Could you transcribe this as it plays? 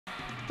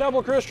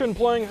Temple Christian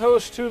playing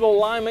host to the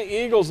Lima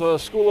Eagles, a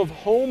team of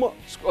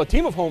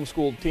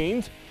homeschooled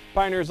teens.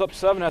 Pioneers up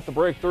 7 at the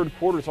break. Third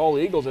quarter, it's all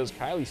Eagles as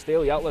Kylie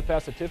Staley outlet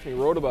pass to Tiffany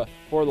Rodeba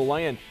for the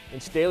lay-in.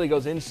 And Staley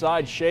goes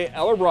inside. Shea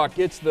Ellerbrock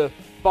gets the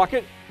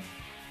bucket.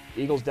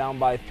 Eagles down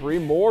by 3.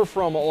 More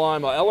from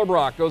Lima.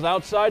 Ellerbrock goes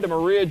outside to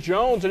Maria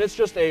Jones, and it's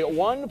just a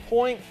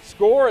 1-point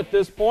score at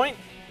this point.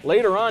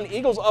 Later on,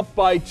 Eagles up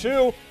by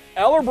 2.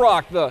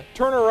 Ellerbrock, the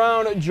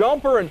turnaround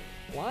jumper, and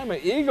Lima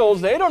Eagles,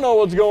 they don't know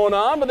what's going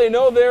on, but they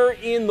know they're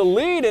in the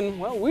lead, and,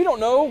 well, we don't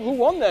know who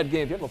won that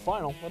game. If you have a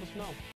final, let us know.